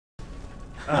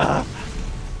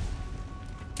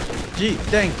Gee,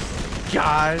 thanks,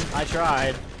 God. I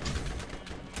tried.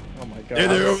 Oh my god. Hey,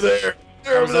 they're over there.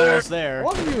 They're I was over there. almost there. How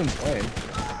long have you been playing?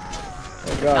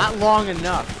 Oh god. Not long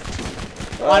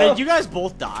enough. Oh, did you guys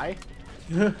both die?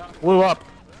 Blew up.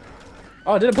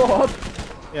 Oh, did it blow up?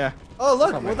 Yeah. Oh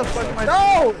look, what the fuck am I?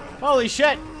 No! Holy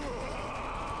shit!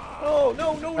 Oh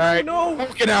no no All right. no! I'm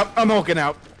hulking out. I'm hulking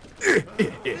out. Fuck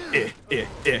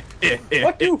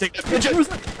you! Take that midget.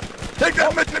 Take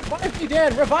that midget. Revive me,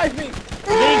 Dan! Revive me!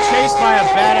 We're being chased by a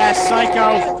badass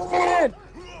psycho. Dan!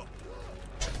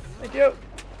 Thank you.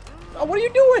 Oh, what are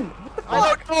you doing? What the I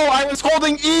fuck? don't know. I was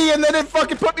holding E and then it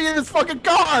fucking put me in this fucking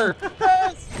car.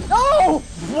 No!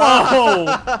 Whoa!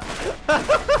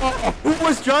 Who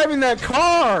was driving that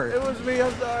car? It was me.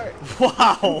 I'm sorry.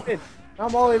 Wow!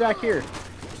 I'm all the way back here.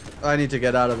 I need to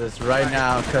get out of this right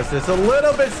now because it's a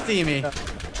little bit steamy. Dan,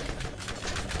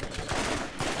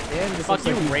 this Fuck looks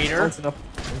you, like he's Raider. close enough.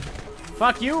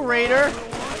 Fuck you, Raider!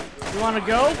 You wanna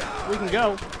go? We can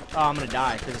go. Oh, I'm gonna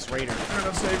die because it's Raider. I'm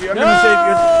gonna save you. I'm No! gonna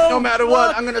save you. No matter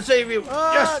what, I'm gonna save you.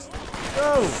 Yes.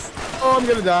 Go! Oh, I'm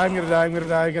gonna die. I'm gonna die. I'm gonna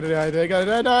die. I'm gonna die. I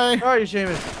gotta die. How are you,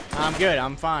 Seamus? I'm good.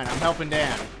 I'm fine. I'm helping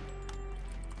Dan.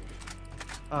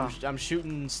 Oh. I'm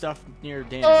shooting stuff near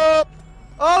Dan.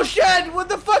 Oh shit! What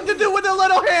the fuck to do with the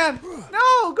little hand?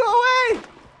 No, go away!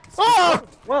 Oh!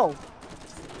 Well,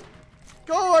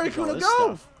 Go, All Articuno, this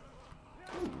go! stuff.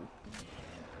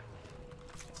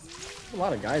 a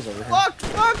lot of guys over here. Fuck!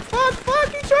 Fuck! Fuck! Fuck!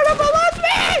 He tried to molest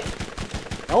me!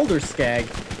 Elder Skag.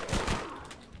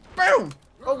 Boom!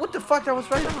 Oh, what the fuck? That was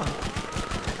right on.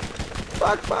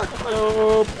 Fuck! Fuck!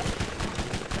 Oh.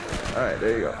 All right,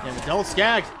 there you go. Yeah, adult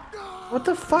skag. What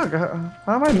the fuck?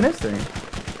 How am I missing?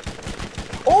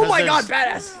 Oh Because my god,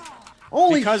 there's- badass!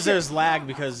 Holy Because shit! there's lag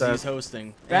because he's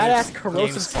hosting. And Badass it's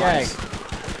corrosive GameSpy. skag.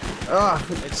 Ah,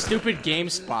 It's stupid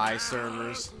GameSpy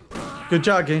servers. good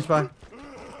job, GameSpy.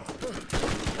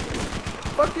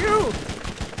 Fuck you!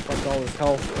 Fuck all this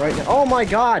health right now. Oh my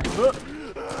god!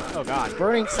 Oh god.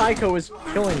 Burning Psycho is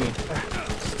killing me.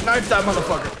 Knife that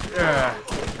motherfucker. Yeah.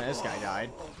 This guy died.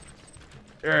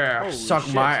 Yeah. Holy Suck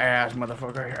shit. my ass,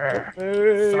 motherfucker. Yeah.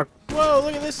 Hey. Whoa,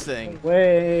 look at this thing.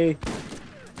 Way.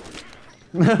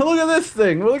 Look at this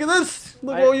thing. Look at this.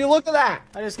 Look, I- will you look at that?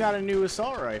 I just got a new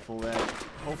assault rifle that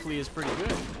hopefully is pretty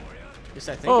good. At least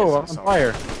I think Oh, it's an on assault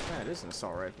fire. rifle. Yeah, it is an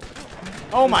assault rifle.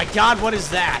 Oh my god, what is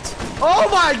that? Oh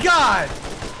my god!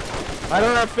 I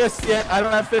don't have fists yet. I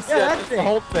don't have fists Yeah, yet. that That's thing. the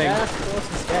whole thing. Badass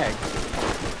corrosive skag.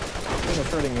 This is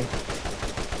hurting me.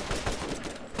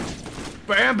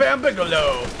 Bam, bam,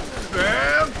 bigelow.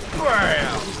 Bam,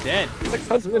 bam. He's dead.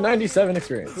 697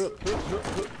 experience.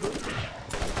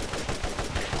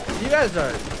 You guys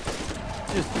are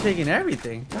just taking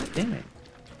everything. God damn it.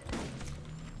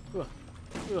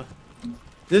 Ugh.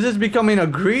 This is becoming a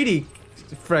greedy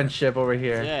friendship over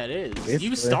here. Yeah, it is. Basically.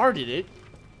 You started it.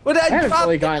 But I haven't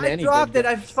really gotten I any dropped good it.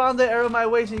 I found the arrow in my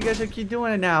waist, and you guys are keep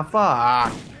doing it now. Fuck.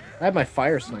 I have my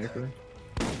fire sniper.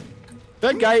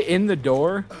 That guy in the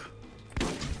door.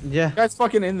 Yeah. That guy's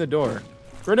fucking in the door.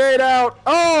 Grenade out.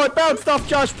 Oh, it bounced off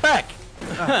Josh Peck.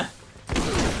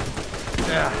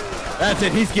 Yeah. That's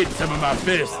it. He's getting some of my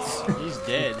fists. He's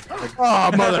dead.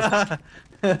 Oh, mother.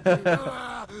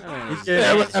 Oh,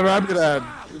 Yeah, whatever. I'm gonna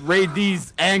raid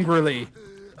these angrily.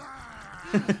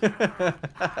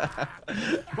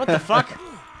 what the fuck?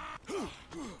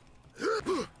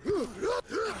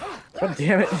 God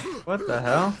damn it. What the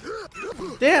hell?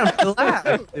 Damn,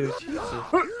 relax, dude. Jesus.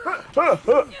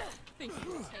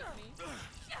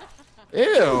 Ew.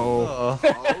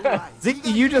 Oh. Zeke,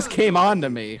 you just came on to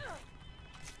me.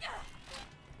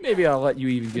 Maybe I'll let you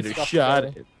even get a Stuff shot.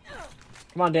 together.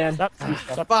 Come on, Dan. Fuck,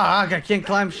 I can't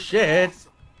climb shit.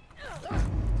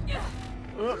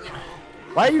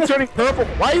 Why are you turning purple?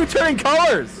 Why are you turning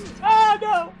colors? Oh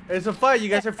no! It's a fight. You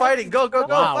guys are fighting. Go, go,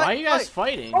 go. Wow, fight, why are you guys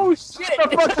fight. fighting? Oh shit! What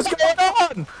the fuck is going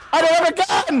on? I don't have a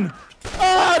gun! Oh,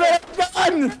 I don't have a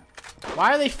gun!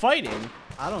 Why are they fighting?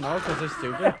 I don't know, because they're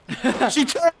stupid. She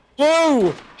turned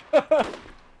blue!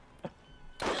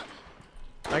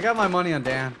 I got my money on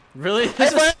Dan. Really?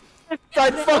 This is...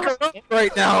 I'd fuck her up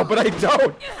right now, but I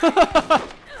don't.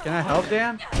 Can I help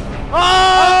Dan?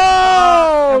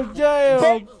 Oh,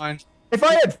 damn! Fine. If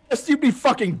I had fists, you'd be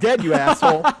fucking dead, you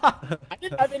asshole. I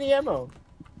didn't have any ammo.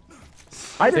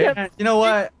 I didn't have... You know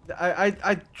what?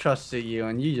 I trusted you,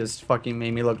 and you just fucking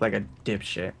made me look like a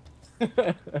dipshit.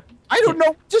 I don't know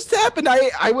what just happened.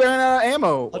 I ran out of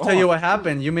ammo. I'll tell you what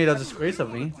happened. You made a disgrace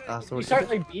of me. So You start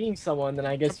like beating someone, then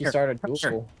I guess you start a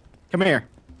duel. Come here.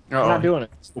 I'm not doing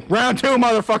it. Round two,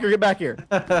 motherfucker. Get back here.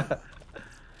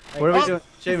 What are we doing?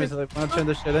 Seamus, like, wanna turn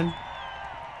this shit in?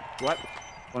 What?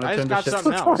 Wanna I just turn got this shit-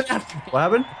 something else. What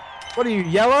happened? What are you,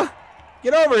 yellow?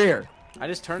 Get over here. I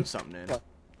just turned something in. Or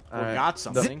Alright. got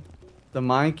something. The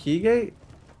mine key gate?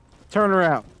 Turn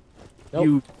around. Nope.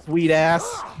 You sweet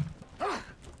ass.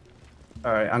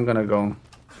 Alright, I'm gonna go.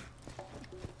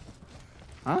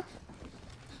 Huh?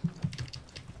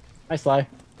 Hi, Sly.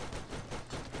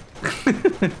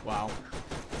 Wow.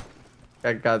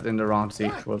 I got in the wrong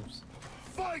seat. Whoops.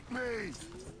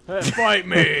 Hey, fight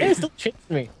They me! still chasing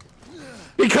me.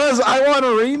 Because I want a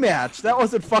rematch. That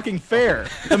wasn't fucking fair.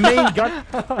 The main gun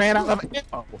ran out of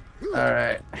ammo.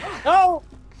 Alright. No!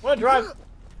 Wanna drive?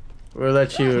 We'll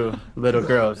let you little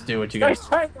girls do what you Guys guys.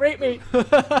 trying to rape me. Oh,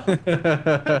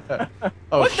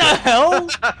 What shit. the hell?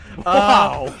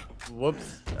 Wow.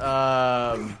 Whoops.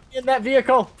 In that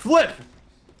vehicle. Flip!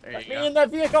 There Let you me go. in that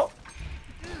vehicle.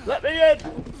 Let me in.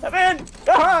 Let me in.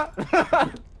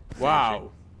 Ah!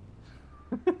 Wow.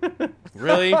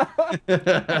 Really? What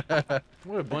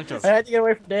a bunch of... I had to get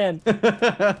away from Dan.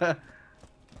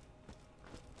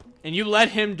 And you let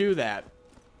him do that.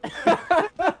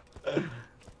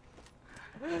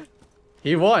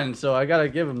 He won, so I gotta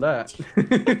give him that.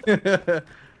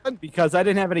 Because I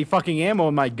didn't have any fucking ammo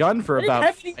in my gun for I didn't about.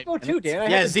 have to go too, Dan. I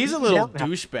Yeah, had to Z's a beat little down.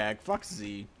 douchebag. Fuck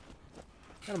Z.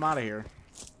 Get him out of here.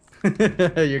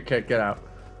 You can't get out.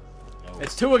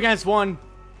 It's 2 against 1.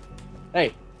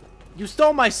 Hey, You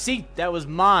stole my seat. That was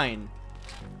mine.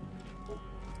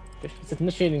 if it's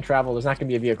initiating travel, there's not gonna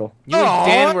be a vehicle. You and Aw,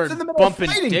 Dan it's were in the middle of bumping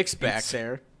fighting. dicks back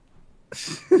there.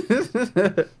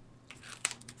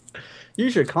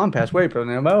 Use your compass. Wait for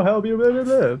them. I'll help you. Blah, blah,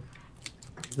 blah.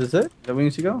 Is this it? Is that where we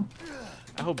need to go?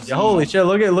 I hope Z. Yeah, holy shit!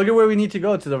 Look at where we need to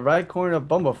go. To the right corner of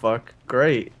Bumblefuck.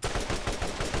 Great.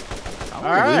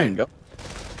 Alright. Go.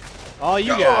 All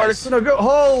you Go, guys. Articuno, go!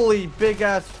 Holy big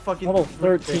ass fucking. Level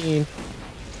 13.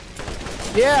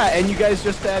 Yeah, and you guys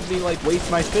just had me like waste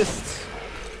my fists.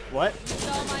 What?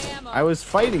 I was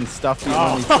fighting stuff.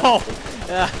 Oh.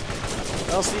 Yeah.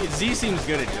 Well, see, Z seems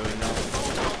good at doing that.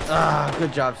 Ah,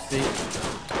 good job, Steve.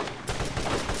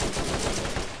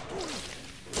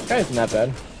 Guy isn't that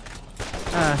bad.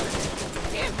 Ah.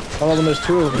 Although when there's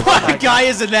 2 of them. What? The guy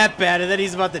isn't that bad, and then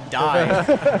he's about to die.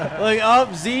 Like,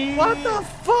 up, Z. What the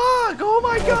fuck? Oh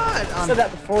my god! I said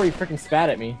that before he freaking spat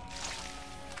at me.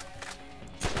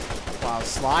 Wow,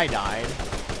 Sly died.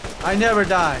 I never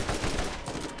die.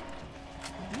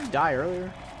 Did he die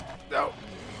earlier? No,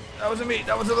 that wasn't me.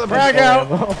 That was another Frag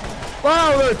person. out.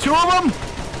 Wow, there are 2 of them.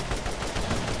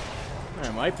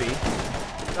 There might be.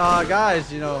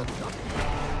 Guys, you know,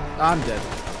 I'm dead.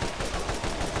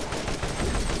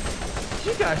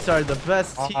 you guys are the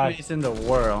best teammates in the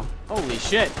world. Holy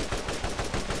shit.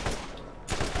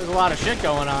 There's a lot of shit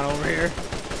going on over here.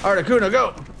 Articuno,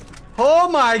 go! Oh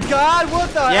my god, what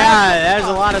the Yeah, heck? there's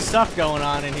a lot of stuff going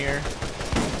on in here.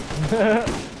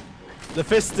 The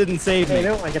fist didn't save Hey, me. they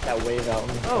don't want to get that wave out.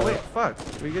 Oh wait, fuck.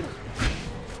 We could.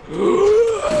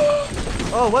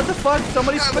 Oh, what the fuck?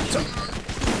 Somebody switched.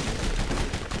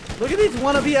 Look at these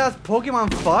wannabe ass Pokemon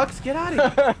fucks. Get out of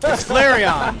here. It's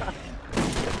Flareon.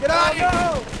 Get out of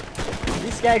here.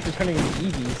 These skags are turning into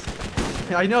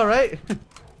EVs. I know, right?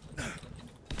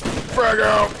 Frag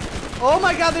out. Oh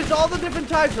my god, there's all the different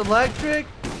types. Electric,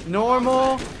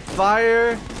 normal,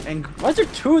 fire, and... Why is there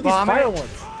 2 of these Vomit? fire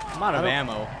ones? I'm out of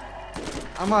ammo.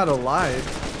 I'm out of life.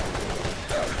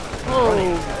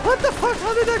 Oh. What the fuck?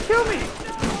 How did that kill me?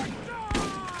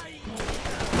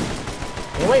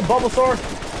 Hey, wait, Bulbasaur.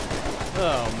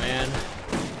 Oh, man.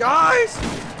 Guys!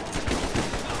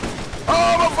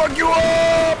 I'm gonna fuck you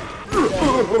up.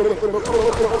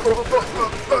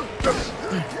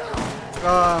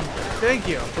 Thank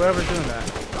you, whoever's doing that.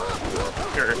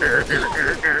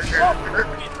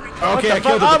 Okay, I Fuck,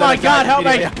 killed it. oh but then my I god, died help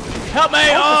me! immediately. Help me!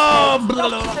 Oh! Blah,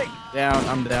 blah, blah. Down,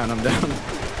 I'm down, I'm down.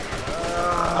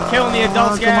 I'm killing the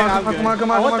adult skag. I'm good. Come on,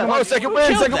 come on, Oh, what come on, the- come on. Oh, second Who win,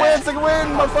 killed second that? win, second win,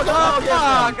 motherfucker. Oh, Oh,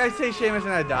 yes, fuck! I say Seamus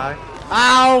and I die.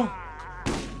 Ow!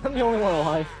 I'm the only one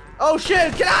alive. Oh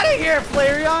shit! Get out of here,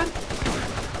 Flareon!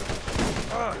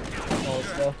 All this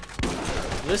stuff.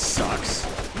 This sucks.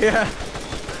 Yeah.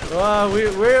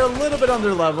 We're a little bit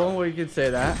under level, we could say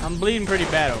that. I'm bleeding pretty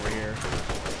bad over here.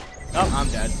 Oh, I'm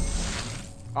dead.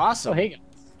 Awesome. Oh, hey, guys.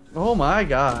 Oh my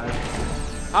god.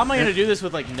 How am I gonna do this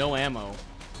with like no ammo?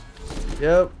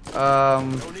 Yep. Well,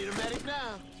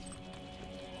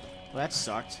 that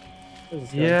sucked. This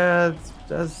is good. Yeah,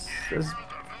 that's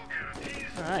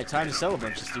Alright, time to sell a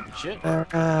bunch of stupid shit.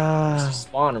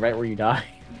 Spawn right where you die.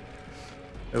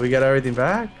 we got everything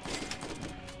back?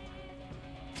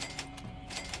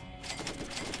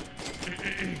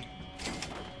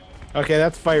 Okay,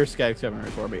 that's fire skag coming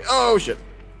right for me. Oh shit.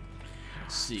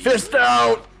 Let's see. Fist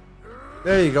out.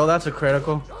 There you go. That's a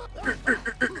critical.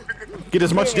 Get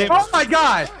as much damage. Oh my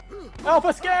god!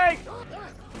 Alpha skate!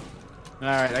 All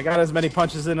right, I got as many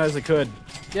punches in as I could.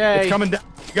 Yay. It's coming down,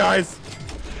 guys.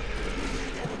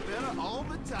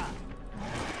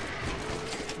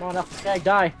 Come on, Alpha skate,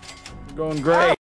 die. Going great.